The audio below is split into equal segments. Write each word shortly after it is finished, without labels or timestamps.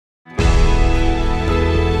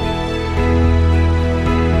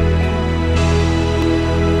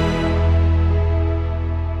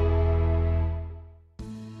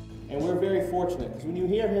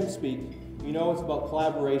speak, you know it's about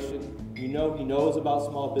collaboration. You know he knows about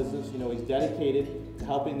small business. You know he's dedicated to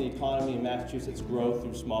helping the economy in Massachusetts grow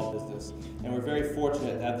through small business. And we're very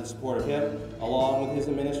fortunate to have the support of him, along with his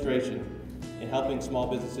administration, in helping small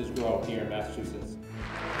businesses grow here in Massachusetts.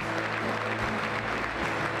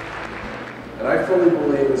 And I fully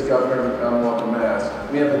believe, as Governor of the Commonwealth of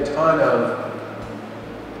Mass, we have a ton of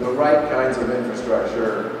the right kinds of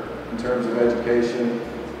infrastructure in terms of education,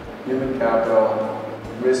 human capital,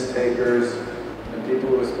 risk takers, and people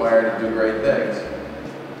who aspire to do great things.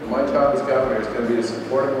 So my job as governor is going to be to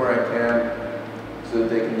support them where I can so that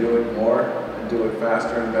they can do it more and do it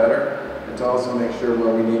faster and better, and to also make sure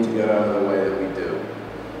where we need to get out of the way that we do.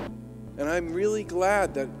 And I'm really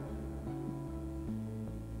glad that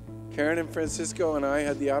Karen and Francisco and I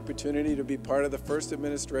had the opportunity to be part of the first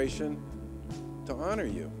administration to honor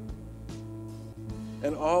you.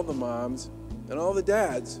 And all the moms and all the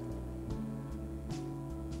dads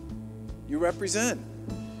you represent.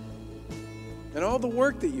 And all the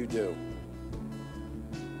work that you do.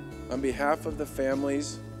 On behalf of the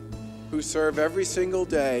families who serve every single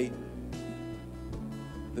day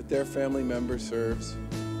that their family member serves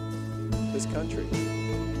this country.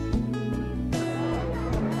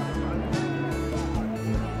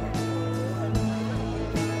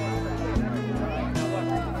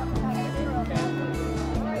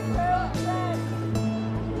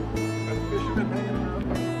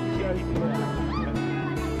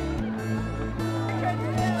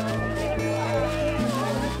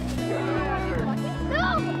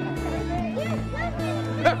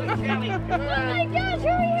 Oh my gosh,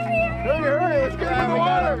 hurry, let's get in the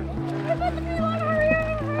water. I put the green water,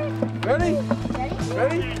 hurry. Ready?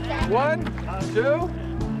 Ready? 1, 2,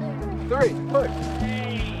 3, push.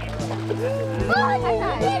 Oh,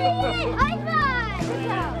 high five!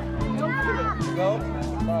 Go.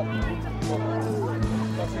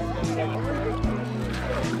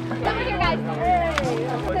 Come here, guys.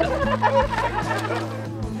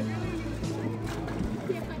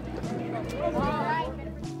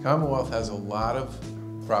 Commonwealth has a lot of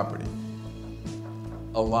property.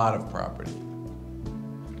 A lot of property.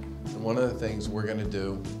 And one of the things we're going to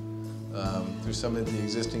do through some of the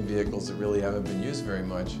existing vehicles that really haven't been used very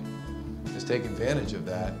much is take advantage of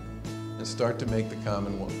that and start to make the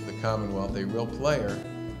Commonwealth a real player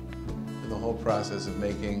in the whole process of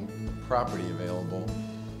making property available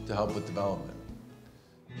to help with development.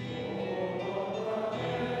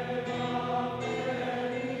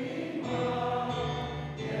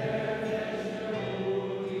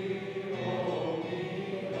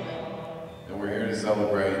 And we're here to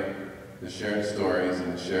celebrate the shared stories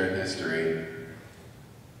and the shared history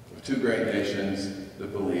of two great nations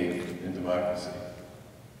that believe in democracy.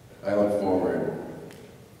 I look forward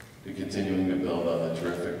to continuing to build on the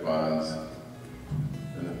terrific bonds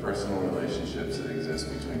and the personal relationships that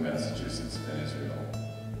exist between Massachusetts and Israel.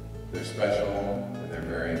 They're special and they're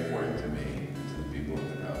very important to me and to the people of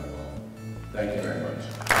the Commonwealth. Thank you very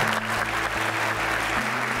much.